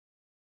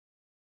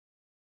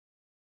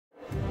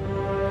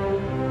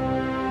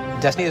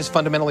Destiny has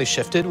fundamentally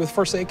shifted with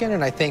Forsaken,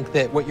 and I think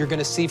that what you're going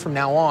to see from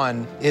now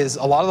on is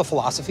a lot of the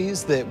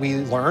philosophies that we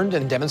learned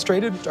and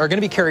demonstrated are going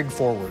to be carried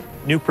forward.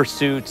 New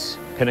pursuits,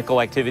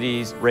 pinnacle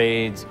activities,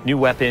 raids, new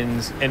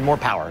weapons, and more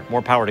power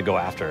to go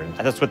after. And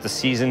that's what the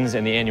seasons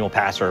and the annual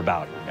pass are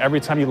about. Every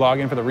time you log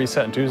in for the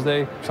reset on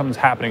Tuesday, something's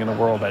happening in the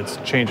world that's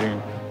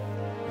changing.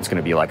 It's going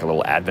to be like a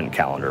little advent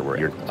calendar where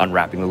you're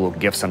unwrapping the little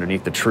gifts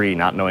underneath the tree,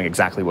 not knowing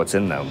exactly what's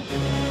in them.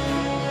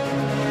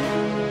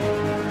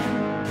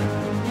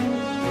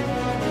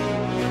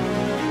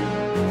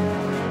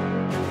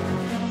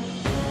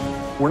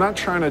 We're not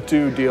trying to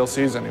do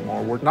DLCs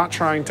anymore. We're not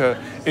trying to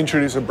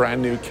introduce a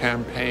brand new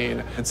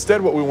campaign. Instead,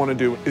 what we want to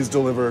do is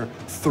deliver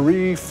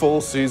 3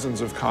 full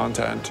seasons of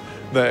content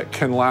that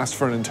can last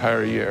for an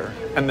entire year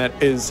and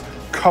that is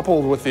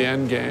coupled with the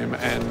end game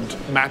and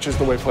matches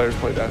the way players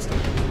play Destiny.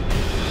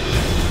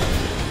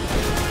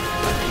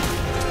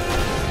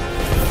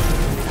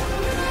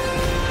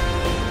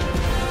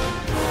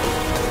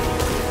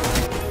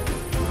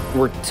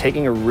 We're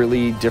taking a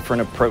really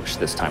different approach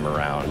this time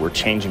around. We're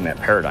changing that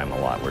paradigm a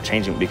lot. We're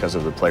changing because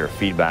of the player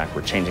feedback.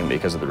 We're changing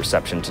because of the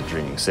reception to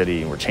Dreaming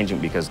City. And we're changing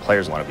because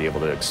players want to be able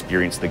to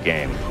experience the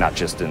game, not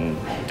just in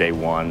day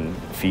one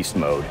feast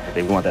mode.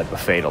 They want that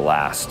buffet to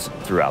last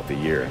throughout the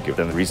year and give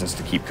them the reasons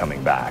to keep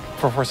coming back.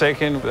 For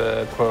Forsaken,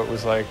 the quote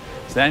was like,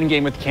 it's an end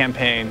game with a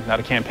campaign,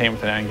 not a campaign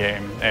with an end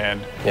game.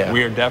 And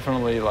we are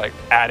definitely like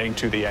adding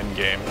to the end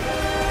game.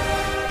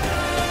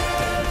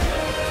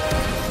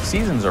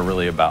 Seasons are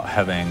really about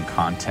having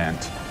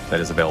content that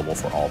is available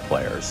for all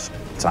players.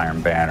 It's Iron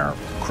Banner,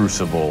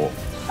 Crucible,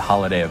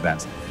 holiday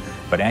events.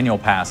 But Annual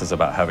Pass is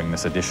about having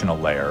this additional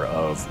layer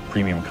of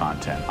premium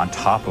content on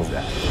top of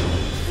that.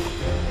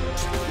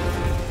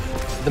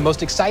 The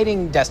most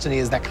exciting Destiny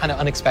is that kind of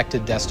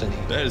unexpected Destiny.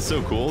 That is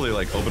so cool. They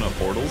like open up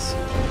portals.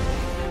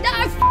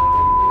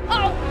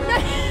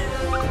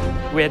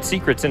 We had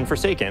secrets in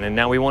Forsaken, and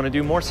now we want to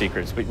do more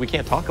secrets. But we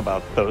can't talk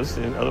about those,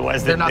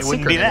 otherwise They're it not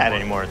wouldn't be that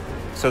anymore.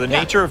 So the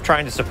nature of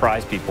trying to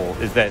surprise people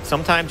is that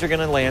sometimes you're going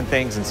to land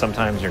things and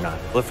sometimes you're not.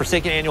 The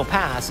Forsaken Annual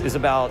Pass is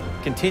about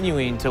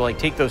continuing to like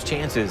take those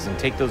chances and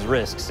take those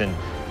risks and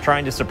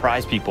trying to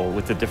surprise people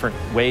with the different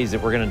ways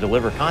that we're going to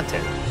deliver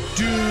content.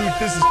 Dude,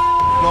 this is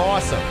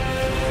awesome.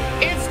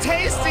 It's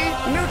tasty,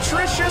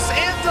 nutritious,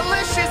 and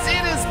delicious.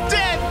 It is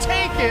dead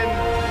taken.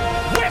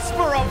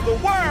 Whisper of the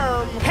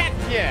worm. Heck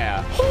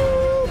yeah.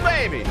 Ooh,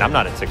 baby. I'm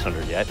not at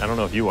 600 yet. I don't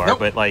know if you are,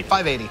 but like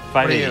 580.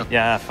 580.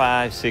 Yeah,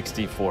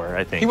 564,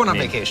 I think. He went on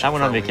vacation. I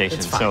went on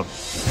vacation, so.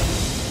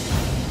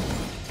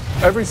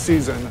 Every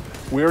season,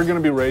 we are going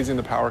to be raising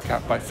the power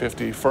cap by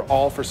 50 for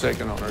all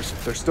Forsaken owners.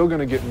 They're still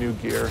going to get new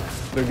gear.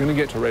 They're going to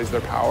get to raise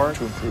their power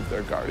to improve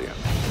their Guardian.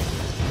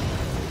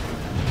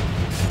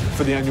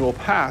 For the Annual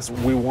Pass,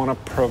 we want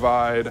to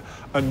provide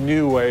a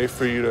new way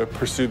for you to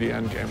pursue the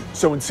end game.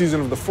 So in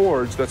Season of the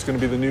Forge, that's going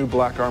to be the new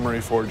Black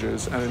Armory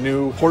forges and a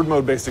new Horde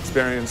mode-based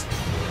experience.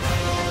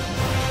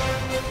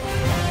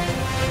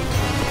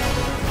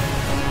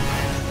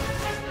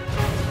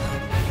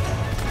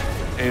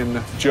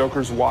 In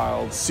Joker's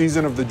Wild,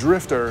 Season of the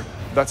Drifter,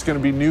 that's going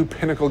to be new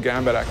Pinnacle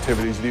Gambit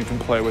activities that you can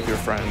play with your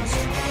friends.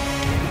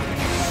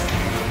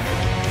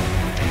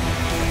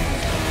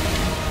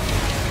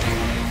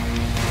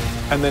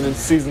 And then in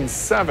Season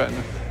 7,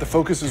 the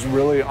focus is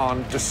really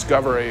on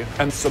discovery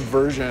and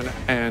subversion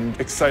and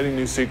exciting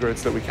new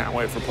secrets that we can't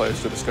wait for players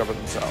to discover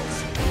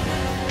themselves.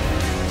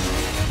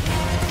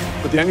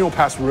 But the Annual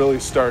Pass really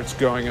starts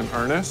going in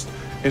earnest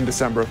in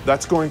December.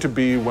 That's going to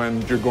be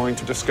when you're going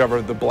to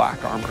discover the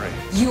Black Armory.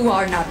 You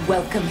are not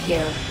welcome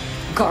here,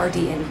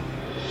 Guardian.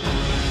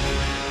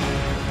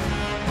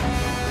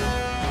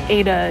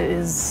 Ada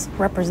is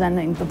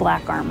representing the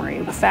Black Armory,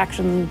 a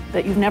faction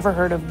that you've never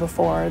heard of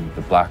before.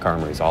 The Black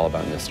Armory is all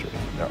about mystery.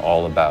 They're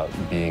all about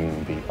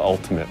being the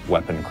ultimate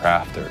weapon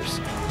crafters.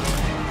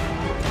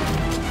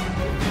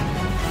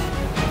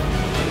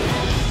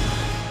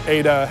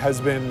 Ada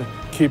has been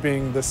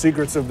keeping the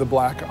secrets of the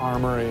Black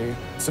Armory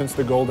since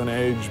the Golden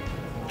Age,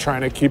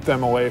 trying to keep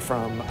them away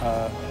from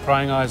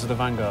Prying eyes of the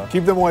Vanguard.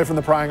 Keep them away from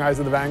the prying eyes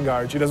of the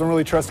Vanguard. She doesn't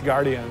really trust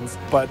Guardians,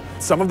 but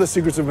some of the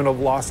secrets have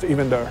been lost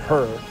even to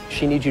her.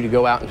 She needs you to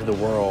go out into the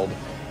world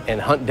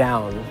and hunt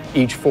down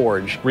each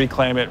forge.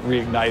 Reclaim it,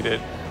 reignite it,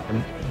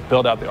 and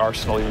build out the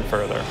arsenal even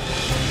further.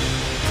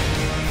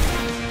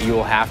 You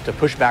will have to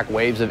push back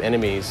waves of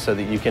enemies so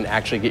that you can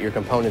actually get your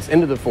components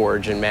into the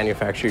forge and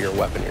manufacture your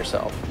weapon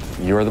yourself.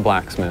 You're the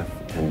blacksmith,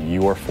 and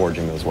you are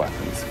forging those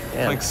weapons.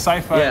 Yeah. Like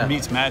sci-fi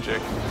meets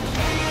magic.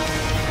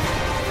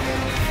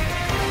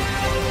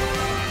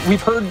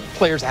 We've heard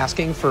players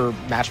asking for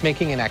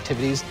matchmaking and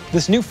activities.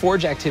 This new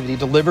Forge activity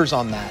delivers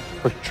on that.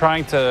 We're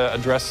trying to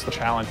address the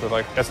challenge with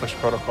like Escalation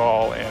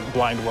Protocol and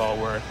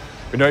Blindwell, where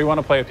we know you want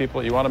to play with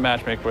people, you want to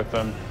matchmake with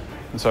them,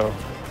 and so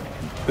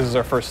this is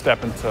our first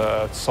step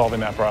into solving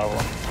that problem.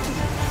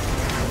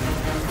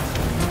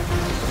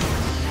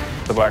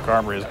 The Black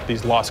Armory is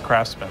these lost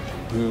craftsmen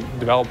who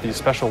develop these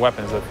special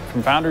weapons that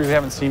from foundries we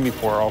haven't seen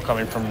before, all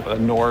coming from the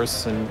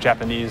Norse and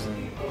Japanese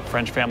and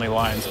French family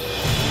lines.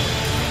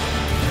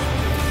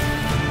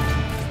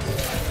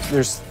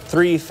 There's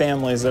 3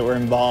 families that were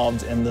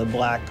involved in the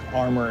Black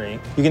Armory.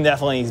 You can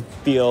definitely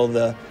feel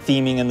the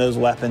theming in those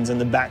weapons and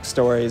the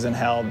backstories and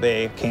how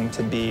they came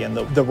to be and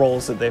the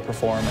roles that they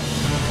perform.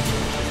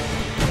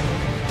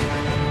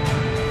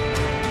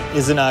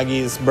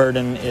 Izanagi's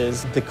Burden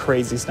is the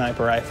crazy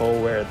sniper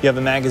rifle where you have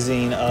a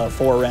magazine of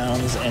 4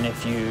 rounds, and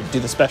if you do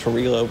the special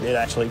reload, it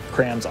actually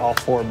crams all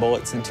 4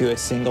 bullets into a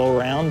single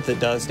round that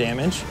does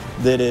damage.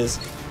 That is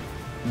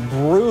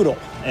brutal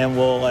and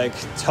will like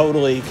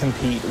totally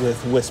compete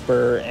with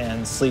Whisper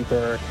and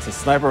Sleeper. It's a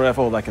sniper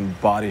rifle that can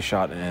body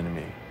shot an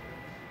enemy.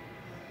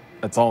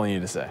 That's all I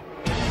need to say.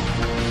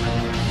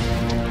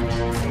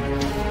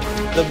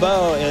 The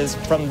bow is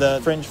from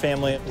the Fringe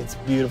family. It's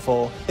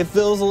beautiful. It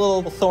feels a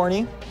little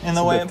thorny in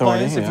the way it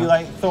plays. If you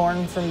like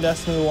Thorn from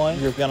Destiny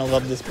 1, you're gonna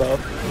love this bow.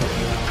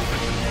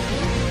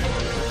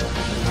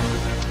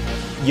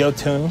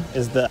 Jotun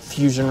is the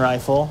fusion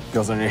rifle.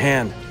 Goes on your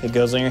hand. It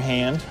goes on your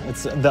hand.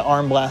 It's the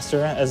arm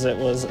blaster, as it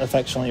was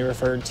affectionately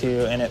referred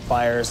to, and it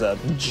fires a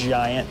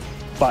giant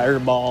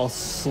fireball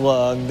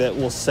slug that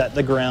will set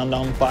the ground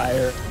on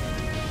fire.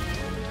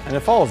 And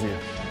it follows you.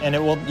 And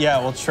it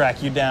will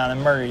track you down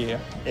and murder you.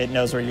 It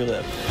knows where you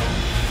live.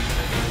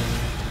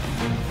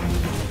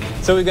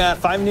 So we've got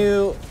 5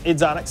 new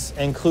exotics,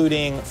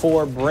 including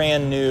 4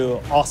 brand new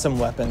awesome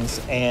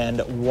weapons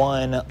and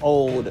 1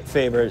 old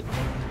favorite.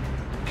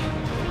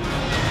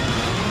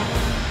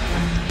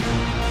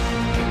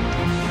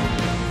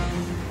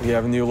 We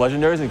have new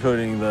legendaries,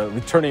 including the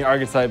returning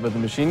archetype of the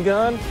machine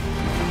gun.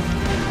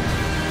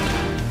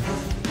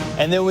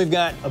 And then we've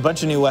got a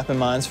bunch of new weapon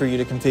mods for you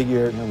to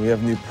configure. And we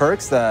have new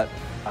perks that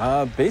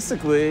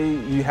basically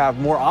you have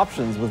more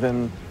options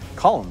within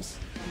columns.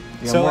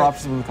 You have more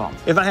options within columns.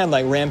 If I had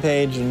like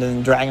Rampage and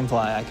then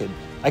Dragonfly,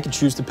 I could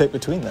choose to pick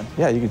between them.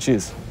 Yeah, you can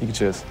choose. You can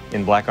choose.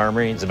 In Black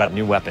Armory, it's about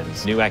new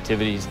weapons, new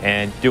activities,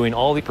 and doing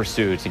all the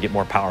pursuits to get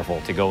more powerful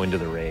to go into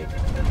the raid.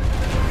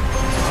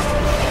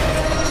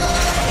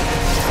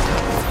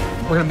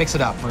 We're gonna mix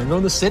it up. We're gonna go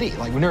in the city.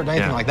 Like, we've never done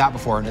anything like that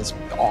before, and it's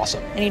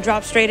awesome. And you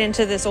drop straight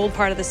into this old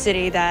part of the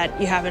city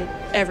that you haven't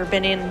ever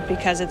been in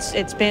because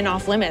it's been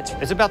off limits.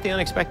 It's about the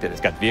unexpected.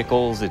 It's got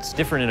vehicles. It's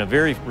different in a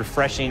very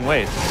refreshing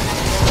way.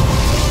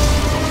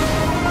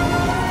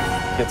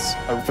 It's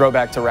a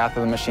throwback to Wrath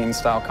of the Machine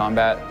style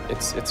combat.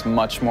 It's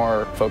much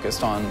more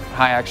focused on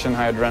high action,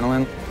 high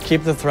adrenaline.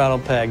 Keep the throttle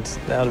pegged.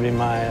 That would be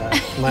my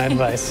my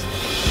advice.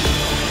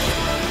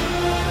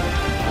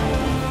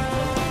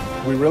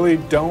 We really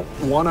don't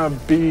want to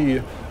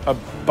be a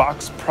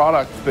box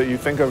product that you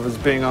think of as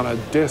being on a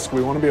disc.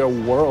 We want to be a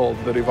world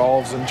that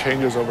evolves and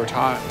changes over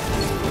time.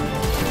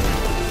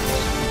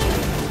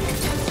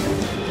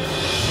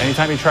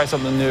 Anytime you try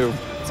something new,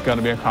 it's going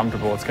to be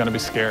uncomfortable, it's going to be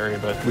scary,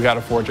 but we got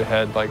to forge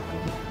ahead. Like,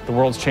 the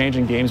world's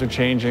changing, games are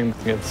changing.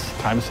 It's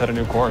time to set a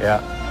new course. Yeah.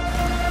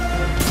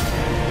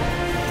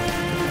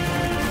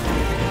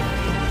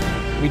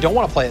 We don't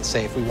want to play it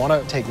safe. We want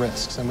to take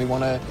risks, and we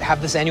want to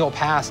have this annual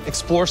pass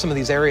explore some of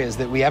these areas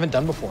that we haven't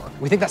done before.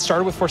 We think that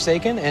started with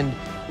Forsaken, and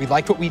we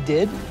liked what we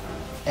did,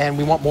 and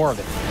we want more of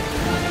it.